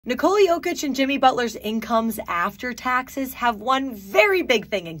Nikola Jokic and Jimmy Butler's incomes after taxes have one very big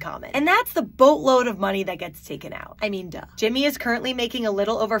thing in common, and that's the boatload of money that gets taken out. I mean, duh. Jimmy is currently making a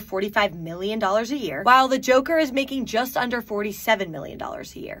little over $45 million a year, while the Joker is making just under $47 million a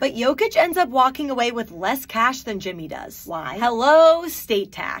year. But Jokic ends up walking away with less cash than Jimmy does. Why? Hello,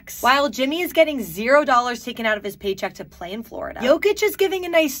 state tax. While Jimmy is getting $0 taken out of his paycheck to play in Florida, Jokic is giving a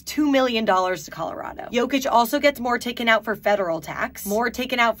nice $2 million to Colorado. Jokic also gets more taken out for federal tax, more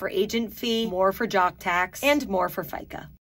taken out for agent fee, more for jock tax, and more for FICA.